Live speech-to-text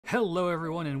Hello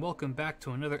everyone and welcome back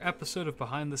to another episode of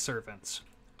Behind the Servants.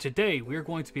 Today we are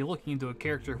going to be looking into a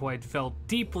character who I'd fell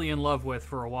deeply in love with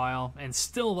for a while and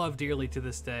still love dearly to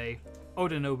this day,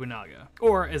 Oda Nobunaga,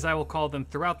 or as I will call them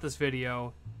throughout this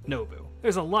video, Nobu.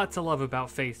 There's a lot to love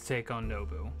about Faith's take on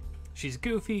Nobu. She's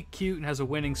goofy, cute, and has a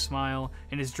winning smile,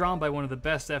 and is drawn by one of the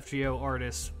best FGO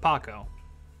artists, Paco.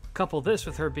 Couple this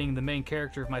with her being the main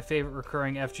character of my favorite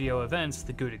recurring FGO events,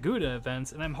 the Guda Guda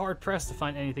events, and I'm hard-pressed to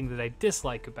find anything that I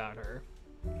dislike about her.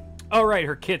 Alright,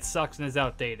 her kit sucks and is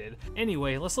outdated.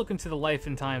 Anyway, let's look into the life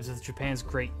and times of Japan's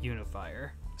great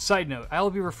unifier. Side note, I will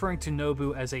be referring to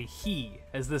Nobu as a he,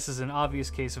 as this is an obvious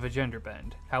case of a gender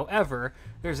bend. However,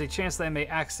 there's a chance that I may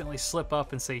accidentally slip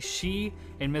up and say she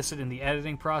and miss it in the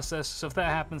editing process, so if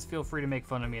that happens, feel free to make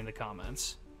fun of me in the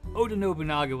comments. Oda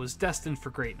Nobunaga was destined for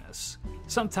greatness.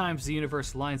 Sometimes the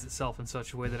universe aligns itself in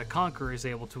such a way that a conqueror is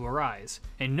able to arise,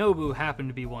 and Nobu happened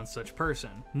to be one such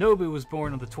person. Nobu was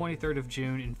born on the 23rd of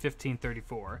June in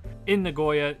 1534, in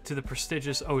Nagoya to the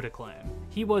prestigious Oda clan.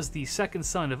 He was the second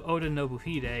son of Oda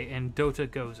Nobuhide and Dota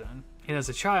Gozen, and as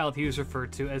a child he was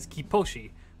referred to as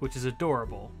Kiposhi, which is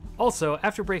adorable. Also,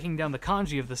 after breaking down the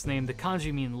kanji of this name, the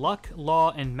kanji mean luck,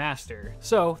 law, and master.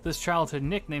 So, this childhood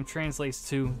nickname translates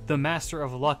to the master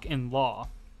of luck and law,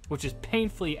 which is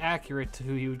painfully accurate to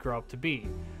who he would grow up to be.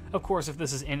 Of course, if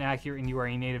this is inaccurate and you are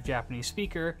a native Japanese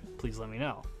speaker, please let me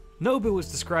know. Nobu was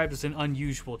described as an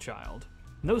unusual child.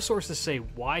 No sources say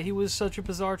why he was such a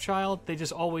bizarre child, they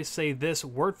just always say this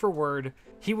word for word: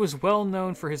 he was well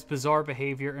known for his bizarre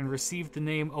behavior and received the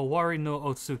name Owari no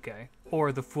Otsuke,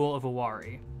 or the Fool of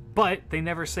Owari. But they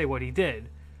never say what he did.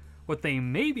 What they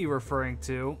may be referring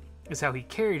to is how he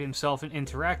carried himself and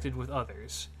interacted with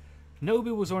others.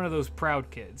 Nobu was one of those proud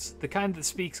kids, the kind that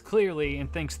speaks clearly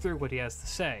and thinks through what he has to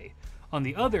say. On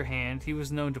the other hand, he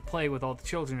was known to play with all the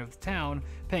children of the town,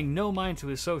 paying no mind to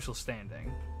his social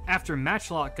standing. After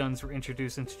matchlock guns were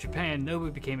introduced into Japan,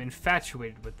 Nobu became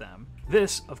infatuated with them.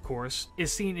 This, of course,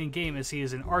 is seen in-game as he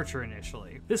is an archer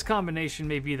initially. This combination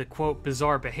may be the quote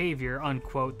bizarre behavior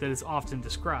unquote that is often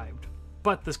described.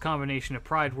 But this combination of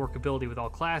pride, workability with all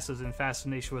classes, and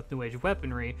fascination with new age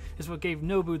weaponry is what gave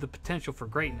Nobu the potential for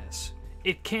greatness.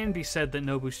 It can be said that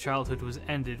Nobu's childhood was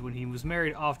ended when he was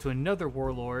married off to another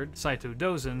warlord, Saito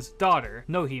Dozen's daughter,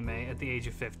 Nohime, at the age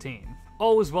of 15.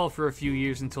 All was well for a few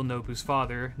years until Nobu's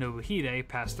father, Nobuhide,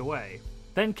 passed away.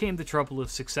 Then came the trouble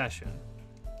of succession.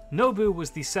 Nobu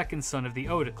was the second son of the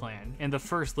Oda clan, and the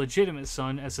first legitimate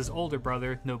son, as his older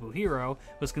brother, Nobuhiro,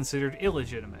 was considered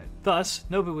illegitimate. Thus,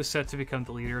 Nobu was set to become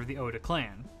the leader of the Oda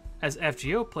clan. As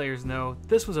FGO players know,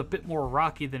 this was a bit more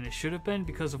rocky than it should have been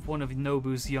because of one of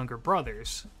Nobu's younger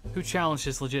brothers, who challenged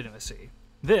his legitimacy.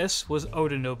 This was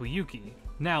Oda Nobuyuki.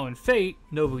 Now in Fate,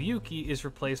 Nobuyuki is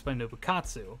replaced by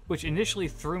Nobukatsu, which initially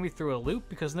threw me through a loop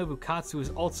because Nobukatsu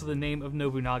is also the name of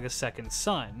Nobunaga's second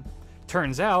son.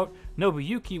 Turns out,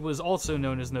 Nobuyuki was also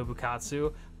known as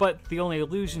Nobukatsu, but the only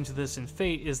allusion to this in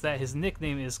Fate is that his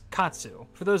nickname is Katsu.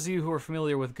 For those of you who are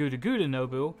familiar with Guda Guda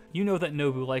Nobu, you know that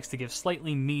Nobu likes to give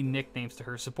slightly mean nicknames to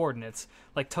her subordinates,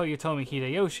 like Toyotomi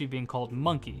Hideyoshi being called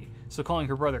Monkey, so calling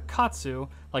her brother Katsu,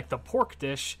 like the pork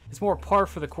dish, is more par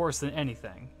for the course than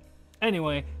anything.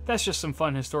 Anyway, that's just some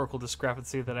fun historical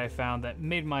discrepancy that I found that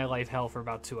made my life hell for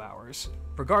about 2 hours.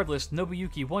 Regardless,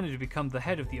 Nobuyuki wanted to become the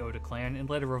head of the Oda clan and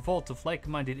led a revolt of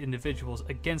like-minded individuals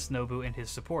against Nobu and his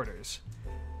supporters.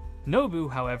 Nobu,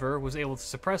 however, was able to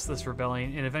suppress this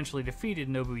rebellion and eventually defeated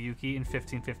Nobuyuki in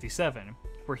 1557,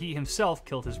 where he himself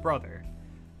killed his brother.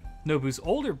 Nobu's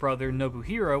older brother,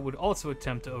 Nobuhiro, would also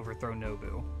attempt to overthrow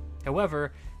Nobu.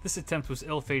 However, this attempt was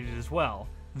ill-fated as well,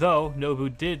 though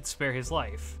Nobu did spare his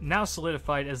life. Now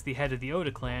solidified as the head of the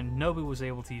Oda clan, Nobu was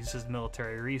able to use his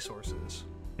military resources.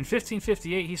 In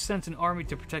 1558, he sent an army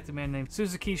to protect a man named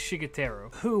Suzuki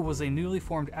Shigeteru, who was a newly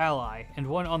formed ally and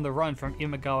one on the run from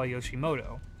Imagawa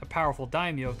Yoshimoto, a powerful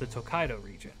daimyo of the Tokaido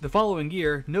region. The following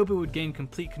year, Nobu would gain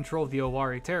complete control of the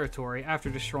Owari territory after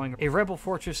destroying a rebel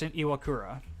fortress in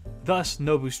Iwakura. Thus,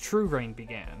 Nobu's true reign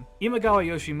began. Imagawa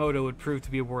Yoshimoto would prove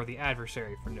to be a worthy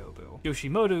adversary for Nobu.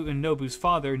 Yoshimoto and Nobu's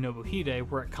father, Nobuhide,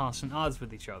 were at constant odds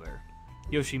with each other.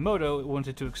 Yoshimoto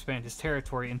wanted to expand his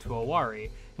territory into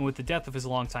Owari, and with the death of his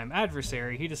longtime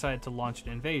adversary, he decided to launch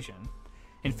an invasion.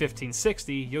 In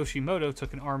 1560, Yoshimoto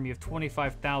took an army of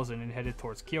 25,000 and headed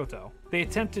towards Kyoto. They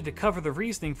attempted to cover the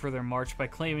reasoning for their march by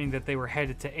claiming that they were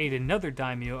headed to aid another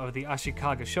daimyo of the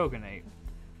Ashikaga shogunate.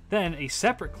 Then, a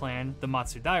separate clan, the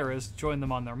Matsudairas, joined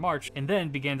them on their march and then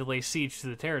began to lay siege to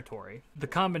the territory. The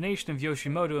combination of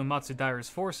Yoshimoto and Matsudaira's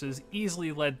forces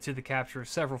easily led to the capture of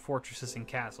several fortresses and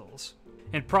castles,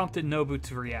 and prompted Nobu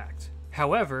to react.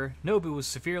 However, Nobu was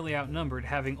severely outnumbered,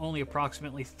 having only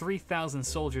approximately 3,000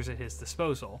 soldiers at his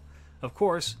disposal. Of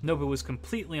course, Nobu was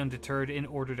completely undeterred and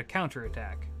ordered a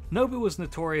counterattack. Nobu was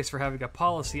notorious for having a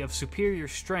policy of superior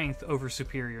strength over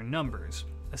superior numbers,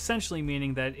 essentially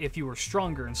meaning that if you were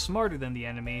stronger and smarter than the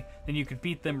enemy, then you could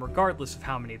beat them regardless of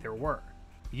how many there were.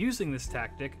 Using this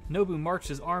tactic, Nobu marched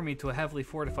his army to a heavily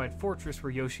fortified fortress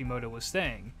where Yoshimoto was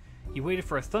staying. He waited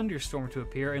for a thunderstorm to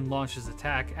appear and launched his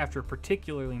attack after a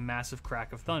particularly massive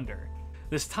crack of thunder.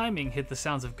 This timing hid the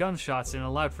sounds of gunshots and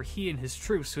allowed for he and his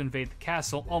troops to invade the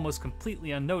castle almost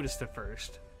completely unnoticed at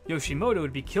first. Yoshimoto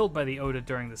would be killed by the Oda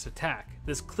during this attack.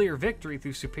 This clear victory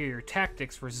through superior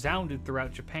tactics resounded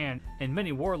throughout Japan, and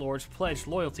many warlords pledged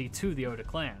loyalty to the Oda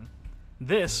clan.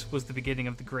 This was the beginning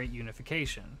of the Great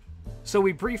Unification. So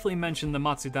we briefly mentioned the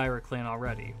Matsudaira clan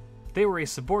already. They were a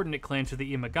subordinate clan to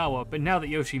the Imagawa, but now that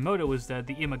Yoshimoto was dead,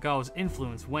 the Imagawa's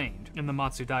influence waned, and the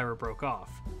Matsudaira broke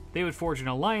off. They would forge an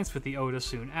alliance with the Oda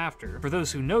soon after. For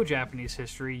those who know Japanese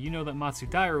history, you know that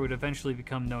Matsudaira would eventually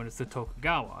become known as the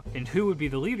Tokugawa, and who would be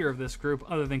the leader of this group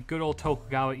other than good old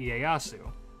Tokugawa Ieyasu?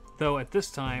 Though at this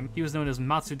time, he was known as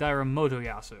Matsudaira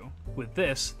Motoyasu. With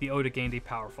this, the Oda gained a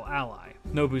powerful ally.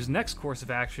 Nobu's next course of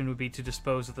action would be to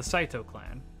dispose of the Saito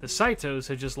clan. The Saitos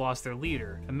had just lost their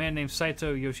leader, a man named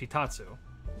Saito Yoshitatsu,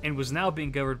 and was now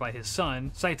being governed by his son,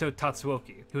 Saito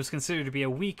Tatsuoki, who was considered to be a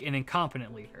weak and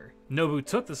incompetent leader. Nobu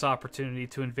took this opportunity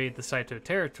to invade the Saito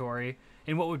territory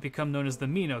in what would become known as the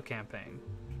Mino Campaign.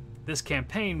 This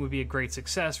campaign would be a great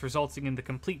success, resulting in the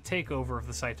complete takeover of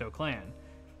the Saito clan.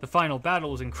 The final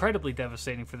battle was incredibly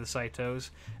devastating for the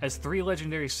Saitos, as 3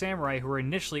 legendary samurai who were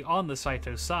initially on the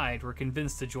Saito side were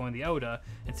convinced to join the Oda,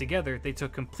 and together they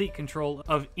took complete control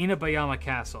of Inabayama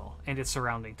Castle and its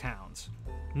surrounding towns.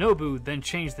 Nobu then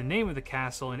changed the name of the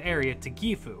castle and area to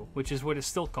Gifu, which is what is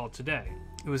still called today.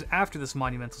 It was after this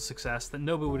monumental success that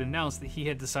Nobu would announce that he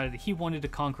had decided he wanted to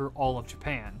conquer all of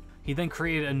Japan. He then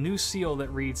created a new seal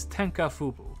that reads Tenka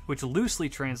Fubu, which loosely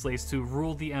translates to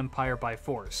rule the empire by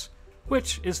force,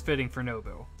 which is fitting for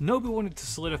Nobu. Nobu wanted to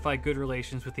solidify good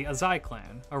relations with the Azai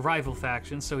clan, a rival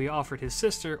faction, so he offered his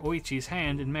sister Oichi's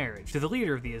hand in marriage to the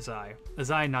leader of the Azai,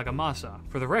 Azai Nagamasa.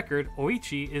 For the record,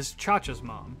 Oichi is Chacha's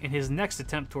mom. In his next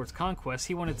attempt towards conquest,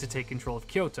 he wanted to take control of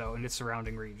Kyoto and its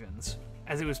surrounding regions,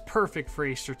 as it was perfect for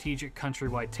a strategic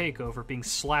countrywide takeover, being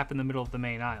slap in the middle of the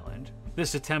main island.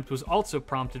 This attempt was also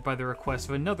prompted by the request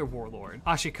of another warlord,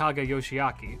 Ashikaga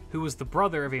Yoshiaki, who was the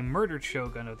brother of a murdered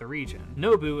shogun of the region.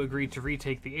 Nobu agreed to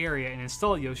retake the area and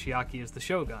install Yoshiaki as the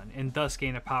shogun, and thus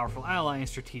gain a powerful ally in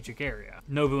strategic area.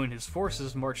 Nobu and his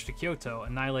forces marched to Kyoto,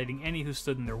 annihilating any who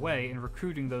stood in their way and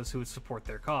recruiting those who would support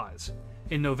their cause.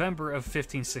 In November of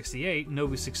 1568,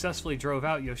 Nobu successfully drove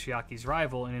out Yoshiaki's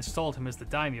rival and installed him as the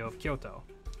daimyo of Kyoto.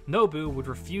 Nobu would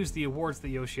refuse the awards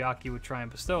that Yoshiaki would try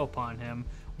and bestow upon him,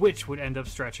 which would end up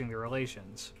stretching their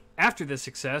relations. After this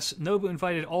success, Nobu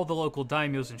invited all the local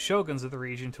daimyos and shoguns of the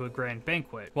region to a grand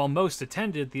banquet. While most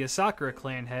attended, the Asakura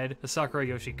clan head, Asakura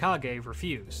Yoshikage,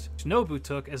 refused, which Nobu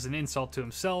took as an insult to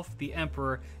himself, the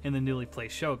emperor, and the newly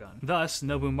placed shogun. Thus,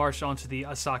 Nobu marched onto the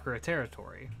Asakura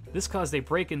territory. This caused a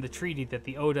break in the treaty that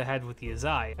the Oda had with the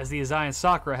Azai, as the Azai and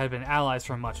Sakura had been allies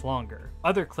for much longer.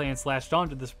 Other clans latched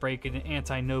onto this break and an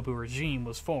anti-Nobu regime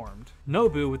was formed.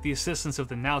 Nobu, with the assistance of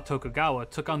the now Tokugawa,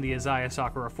 took on the Azai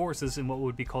Sakura forces in what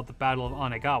would be called the Battle of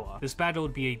Onegawa. This battle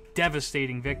would be a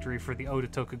devastating victory for the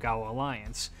Oda-Tokugawa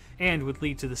alliance, and would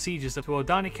lead to the sieges of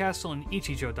Tuodani Castle and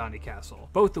Ichijodani Castle,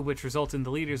 both of which result in the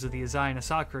leaders of the Azai and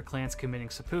Asakura clans committing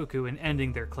seppuku and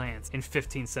ending their clans in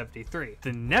 1573.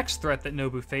 The next threat that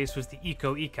Nobu faced was the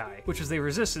Iko Ikai, which was a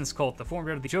resistance cult that formed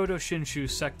out of the Jodo Shinshu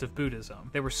sect of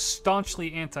Buddhism. They were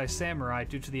staunchly anti-samurai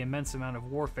due to the immense amount of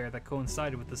warfare that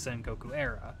coincided with the Sengoku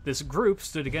era. This group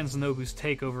stood against Nobu's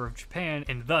takeover of Japan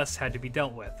and thus had to be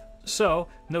dealt with. So,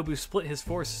 Nobu split his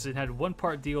forces and had one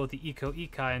part deal with the Iko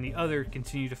Ikai and the other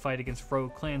continue to fight against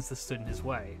rogue clans that stood in his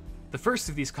way. The first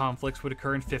of these conflicts would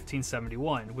occur in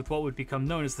 1571, with what would become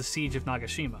known as the Siege of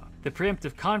Nagashima. The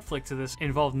preemptive conflict to this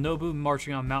involved Nobu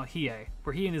marching on Mount Hiei,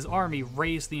 where he and his army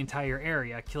razed the entire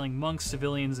area, killing monks,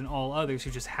 civilians, and all others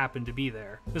who just happened to be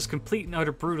there. This complete and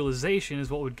utter brutalization is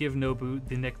what would give Nobu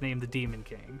the nickname the Demon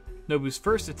King. Nobu's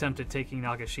first attempt at taking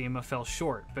Nagashima fell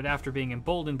short, but after being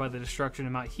emboldened by the destruction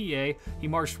of Mount Hiei, he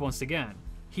marched once again.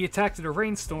 He attacked in a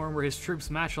rainstorm where his troops'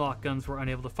 matchlock guns were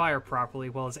unable to fire properly,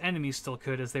 while his enemies still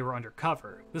could as they were under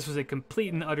cover. This was a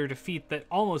complete and utter defeat that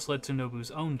almost led to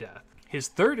Nobu's own death. His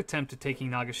third attempt at taking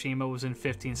Nagashima was in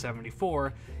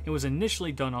 1574, and was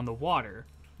initially done on the water.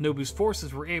 Nobu's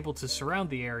forces were able to surround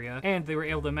the area, and they were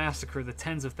able to massacre the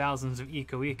tens of thousands of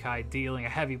Iko-Ikai, dealing a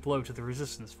heavy blow to the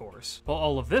resistance force. While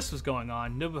all of this was going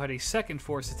on, Nobu had a second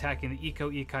force attacking the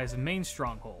Iko-Ikai's main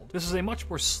stronghold. This was a much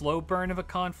more slow burn of a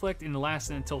conflict and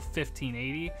lasted until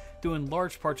 1580, due in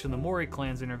large parts of the Mori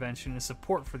clan's intervention and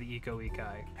support for the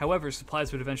Iko-Ikai. However,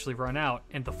 supplies would eventually run out,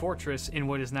 and the fortress in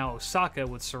what is now Osaka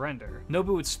would surrender.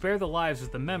 Nobu would spare the lives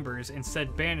of the members,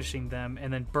 instead banishing them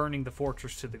and then burning the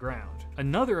fortress to the ground.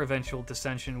 Another eventual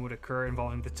dissension would occur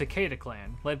involving the Takeda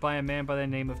clan, led by a man by the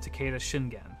name of Takeda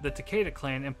Shingen. The Takeda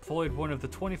clan employed one of the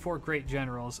 24 great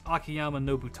generals, Akiyama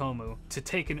Nobutomo, to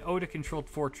take an Oda-controlled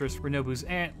fortress where Nobu's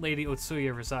aunt, Lady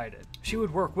Otsuya, resided. She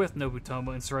would work with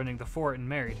Nobutomo in surrendering the fort and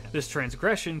married him. This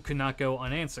transgression could not go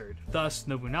unanswered, thus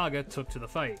Nobunaga took to the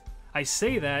fight. I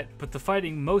say that, but the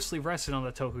fighting mostly rested on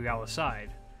the Tokugawa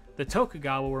side. The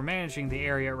Tokugawa were managing the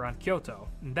area around Kyoto,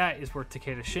 and that is where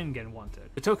Takeda Shingen wanted.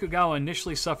 The Tokugawa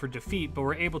initially suffered defeat, but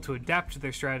were able to adapt to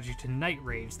their strategy to night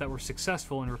raids that were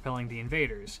successful in repelling the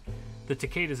invaders. The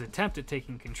Takeda's attempt at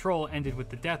taking control ended with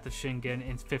the death of Shingen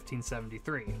in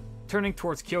 1573. Turning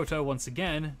towards Kyoto once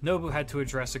again, Nobu had to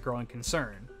address a growing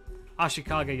concern: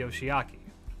 Ashikaga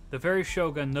Yoshiaki, the very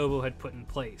shogun Nobu had put in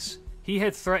place. He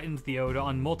had threatened the Oda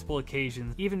on multiple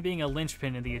occasions, even being a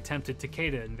linchpin in the attempted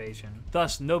Takeda invasion.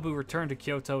 Thus, Nobu returned to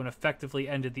Kyoto and effectively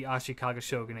ended the Ashikaga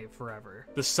shogunate forever.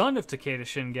 The son of Takeda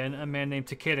Shingen, a man named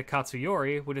Takeda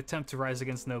Katsuyori, would attempt to rise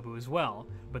against Nobu as well,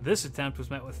 but this attempt was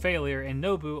met with failure, and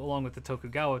Nobu, along with the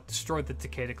Tokugawa, destroyed the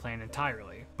Takeda clan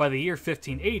entirely. By the year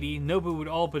 1580, Nobu would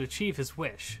all but achieve his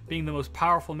wish, being the most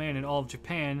powerful man in all of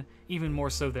Japan, even more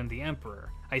so than the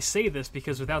emperor. I say this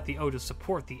because without the Oda's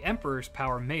support, the emperor's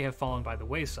power may have fallen by the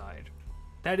wayside.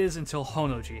 That is, until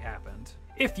Honnoji happened.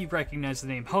 If you recognize the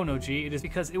name Honnoji, it is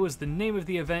because it was the name of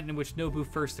the event in which Nobu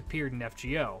first appeared in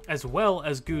FGO, as well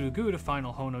as Gurugu to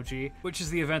Final Honnoji, which is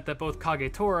the event that both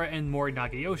Kagetora and Mori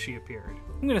Nagayoshi appeared.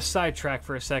 I'm going to sidetrack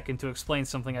for a second to explain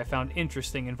something I found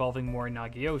interesting involving Mori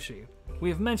Nagayoshi. We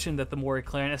have mentioned that the Mori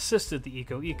clan assisted the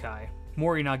Iko-Ikai.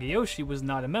 Mori Nagayoshi was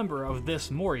not a member of this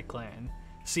Mori clan.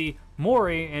 See,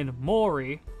 Mori and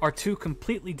Mori are two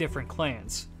completely different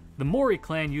clans. The Mori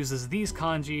clan uses these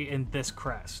kanji and this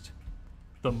crest.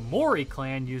 The Mori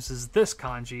clan uses this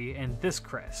kanji and this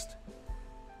crest,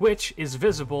 which is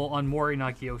visible on Mori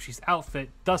Nagayoshi's outfit,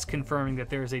 thus confirming that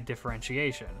there is a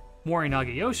differentiation. Mori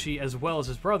Nagayoshi, as well as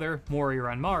his brother, Mori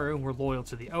Ranmaru, were loyal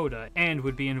to the Oda, and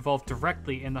would be involved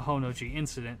directly in the Honnoji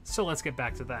incident, so let's get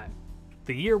back to that.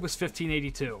 The year was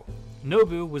 1582.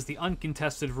 Nobu was the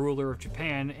uncontested ruler of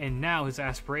Japan, and now his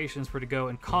aspirations were to go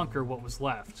and conquer what was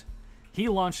left. He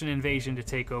launched an invasion to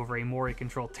take over a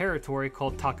Mori-controlled territory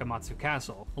called Takamatsu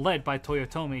Castle, led by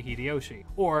Toyotomi Hideyoshi,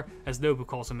 or, as Nobu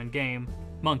calls him in-game,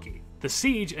 Monkey. The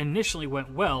siege initially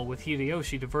went well, with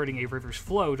Hideyoshi diverting a river's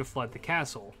flow to flood the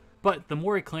castle, but the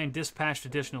Mori clan dispatched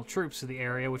additional troops to the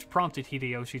area, which prompted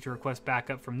Hideyoshi to request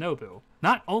backup from Nobu.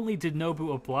 Not only did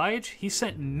Nobu oblige, he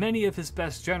sent many of his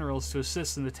best generals to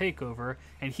assist in the takeover,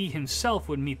 and he himself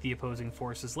would meet the opposing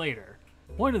forces later.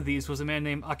 One of these was a man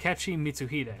named Akechi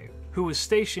Mitsuhide, who was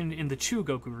stationed in the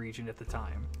Chugoku region at the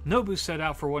time. Nobu set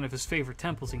out for one of his favorite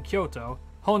temples in Kyoto,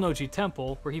 Honnoji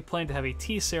Temple, where he planned to have a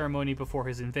tea ceremony before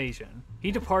his invasion.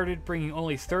 He departed, bringing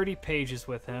only 30 pages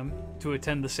with him to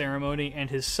attend the ceremony, and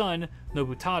his son,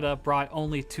 Nobutada, brought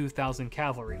only 2,000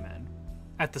 cavalrymen.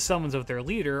 At the summons of their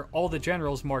leader, all the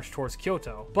generals marched towards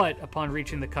Kyoto, but upon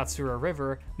reaching the Katsura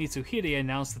River, Mitsuhide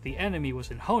announced that the enemy was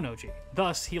in Honnoji.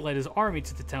 Thus, he led his army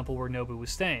to the temple where Nobu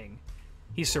was staying.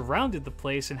 He surrounded the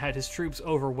place and had his troops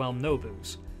overwhelm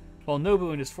Nobu's. While Nobu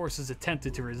and his forces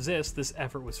attempted to resist, this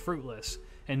effort was fruitless,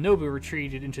 and Nobu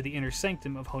retreated into the inner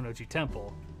sanctum of Honnoji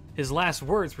Temple. His last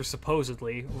words were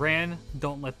supposedly, "Ran,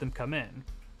 don't let them come in."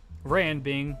 Ran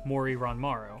being Mori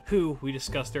Ranmaru, who we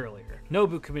discussed earlier.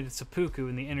 Nobu committed seppuku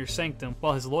in the inner sanctum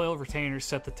while his loyal retainers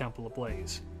set the temple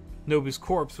ablaze. Nobu's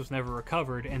corpse was never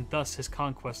recovered, and thus his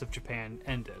conquest of Japan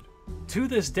ended. To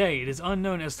this day, it is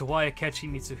unknown as to why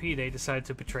Akechi Mitsuhide decided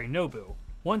to betray Nobu.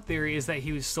 One theory is that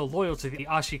he was still loyal to the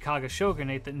Ashikaga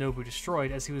shogunate that Nobu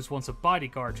destroyed, as he was once a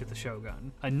bodyguard to the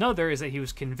shogun. Another is that he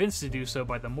was convinced to do so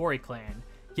by the Mori clan.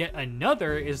 Yet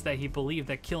another is that he believed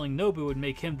that killing Nobu would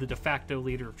make him the de facto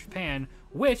leader of Japan,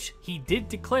 which he did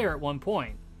declare at one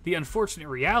point. The unfortunate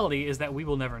reality is that we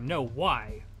will never know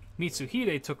why.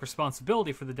 Mitsuhide took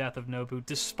responsibility for the death of Nobu,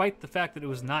 despite the fact that it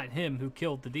was not him who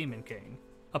killed the Demon King.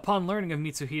 Upon learning of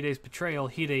Mitsuhide's betrayal,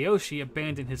 Hideyoshi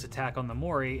abandoned his attack on the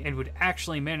Mori and would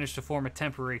actually manage to form a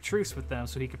temporary truce with them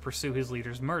so he could pursue his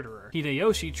leader's murderer.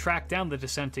 Hideyoshi tracked down the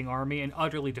dissenting army and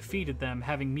utterly defeated them,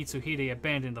 having Mitsuhide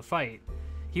abandon the fight.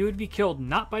 He would be killed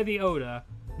not by the Oda,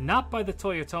 not by the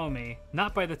Toyotomi,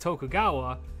 not by the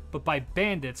Tokugawa, but by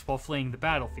bandits while fleeing the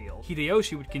battlefield.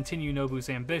 Hideyoshi would continue Nobu's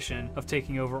ambition of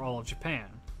taking over all of Japan,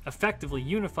 effectively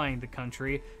unifying the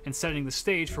country and setting the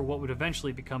stage for what would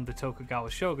eventually become the Tokugawa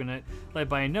shogunate, led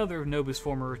by another of Nobu's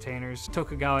former retainers,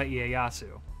 Tokugawa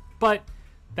Ieyasu. But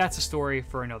that's a story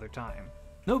for another time.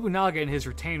 Nobunaga and his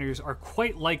retainers are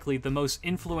quite likely the most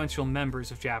influential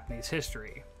members of Japanese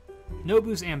history.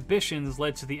 Nobu's ambitions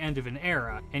led to the end of an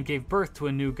era and gave birth to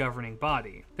a new governing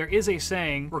body. There is a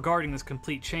saying regarding this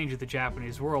complete change of the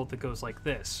Japanese world that goes like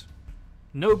this: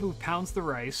 Nobu pounds the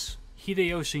rice,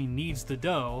 Hideyoshi kneads the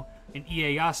dough, and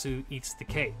Ieyasu eats the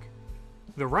cake.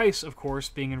 The rice, of course,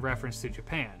 being in reference to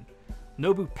Japan.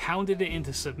 Nobu pounded it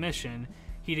into submission,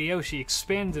 Hideyoshi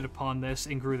expanded upon this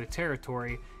and grew the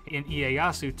territory, and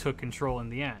Ieyasu took control in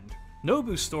the end.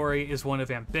 Nobu's story is one of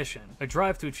ambition, a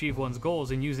drive to achieve one's goals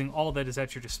and using all that is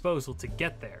at your disposal to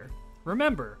get there.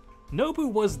 Remember,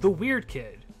 Nobu was the weird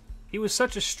kid. He was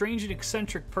such a strange and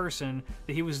eccentric person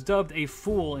that he was dubbed a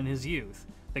fool in his youth.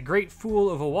 The great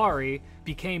fool of Owari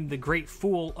became the great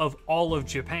fool of all of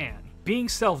Japan. Being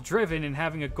self-driven and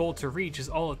having a goal to reach is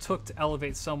all it took to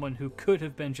elevate someone who could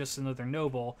have been just another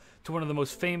noble to one of the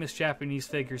most famous Japanese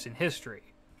figures in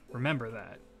history. Remember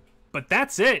that. But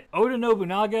that's it! Oda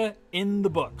Nobunaga in the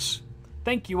books.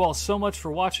 Thank you all so much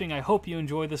for watching. I hope you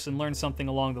enjoyed this and learned something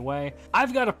along the way.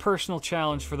 I've got a personal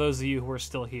challenge for those of you who are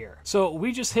still here. So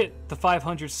we just hit the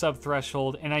 500 sub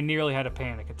threshold and I nearly had a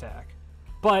panic attack.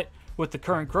 But with the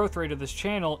current growth rate of this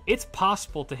channel, it's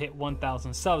possible to hit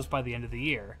 1,000 subs by the end of the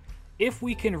year. If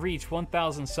we can reach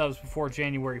 1,000 subs before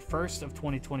January 1st of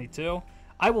 2022,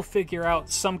 I will figure out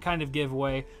some kind of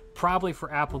giveaway, probably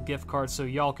for Apple gift cards so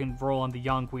y'all can roll on the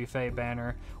Young Guifei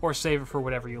banner, or save it for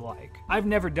whatever you like. I've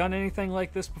never done anything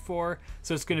like this before,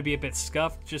 so it's going to be a bit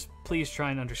scuffed, just please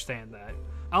try and understand that.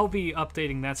 I'll be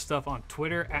updating that stuff on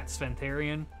Twitter,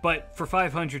 @Sventarian, but for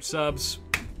 500 subs,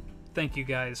 thank you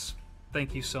guys.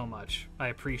 Thank you so much. I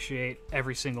appreciate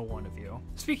every single one of you.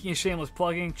 Speaking of shameless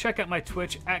plugging, check out my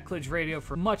Twitch @KlidgeRadio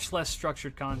for much less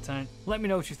structured content. Let me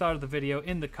know what you thought of the video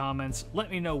in the comments. Let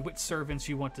me know which servants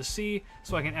you want to see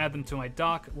so I can add them to my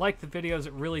doc. Like the videos,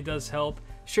 it really does help.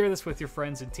 Share this with your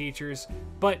friends and teachers.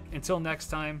 But until next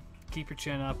time, keep your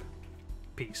chin up.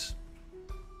 Peace.